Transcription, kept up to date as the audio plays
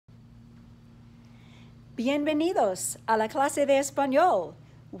Bienvenidos a la clase de español.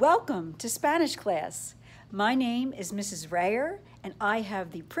 Welcome to Spanish class. My name is Mrs. Rayer, and I have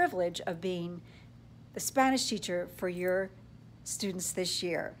the privilege of being the Spanish teacher for your students this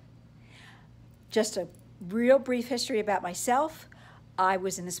year. Just a real brief history about myself. I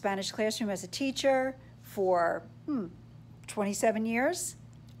was in the Spanish classroom as a teacher for 27 years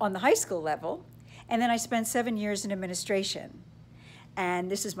on the high school level, and then I spent 7 years in administration. And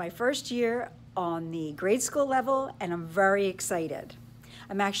this is my first year on the grade school level, and I'm very excited.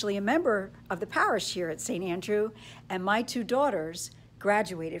 I'm actually a member of the parish here at St. Andrew, and my 2 daughters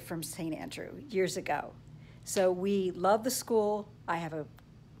graduated from St. Andrew years ago. So we love the school. I have a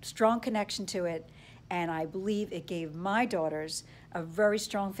strong connection to it, and I believe it gave my daughters a very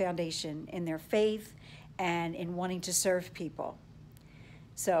strong foundation in their faith and in wanting to serve people.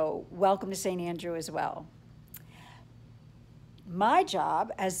 So welcome to St. Andrew as well. My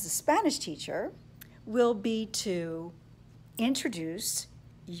job as the Spanish teacher will be to introduce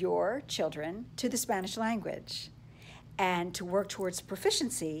your children to the Spanish language and to work towards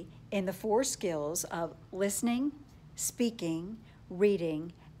proficiency in the 4 skills of listening, speaking,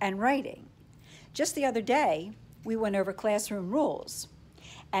 reading, and writing. Just the other day, we went over classroom rules.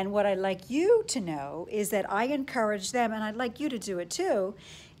 And what I'd like you to know is that I encourage them, and I'd like you to do it too,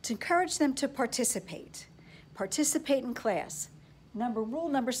 to encourage them to participate. Participate in class. Rule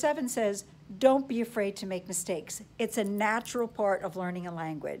number 7 says, don't be afraid to make mistakes. It's a natural part of learning a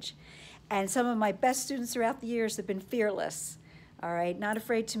language. And some of my best students throughout the years have been fearless, all right? Not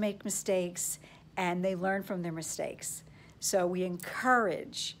afraid to make mistakes, and they learn from their mistakes. So we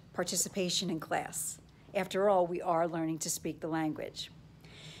encourage participation in class. After all, we are learning to speak the language.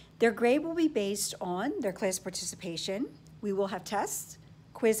 Their grade will be based on their class participation. We will have tests,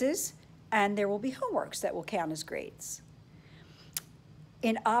 quizzes, and there will be homeworks that will count as grades.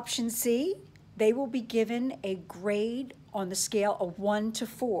 In option C, they will be given a grade on the scale of 1 to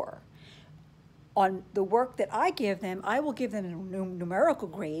 4. On the work that I give them, I will give them numerical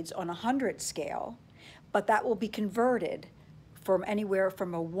grades on a 100 scale, but that will be converted from anywhere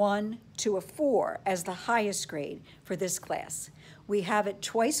from a 1 to a 4 as the highest grade for this class. We have it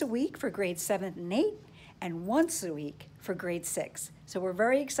twice a week for grades 7 and 8, and once a week for grade 6. So we're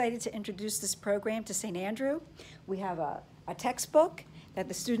very excited to introduce this program to St. Andrew. We have a textbook that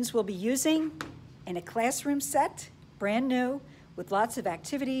the students will be using in a classroom set, brand new, with lots of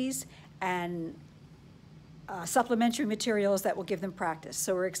activities and supplementary materials that will give them practice.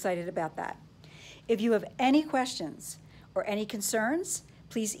 So we're excited about that. If you have any questions or any concerns,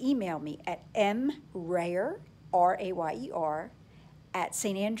 please email me at mrayer, R-A-Y-E-R, at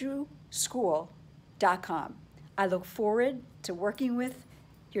standrewschool.com. I look forward to working with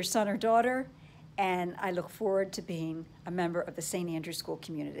your son or daughter, and I look forward to being a member of the St. Andrew School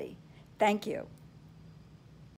community. Thank you.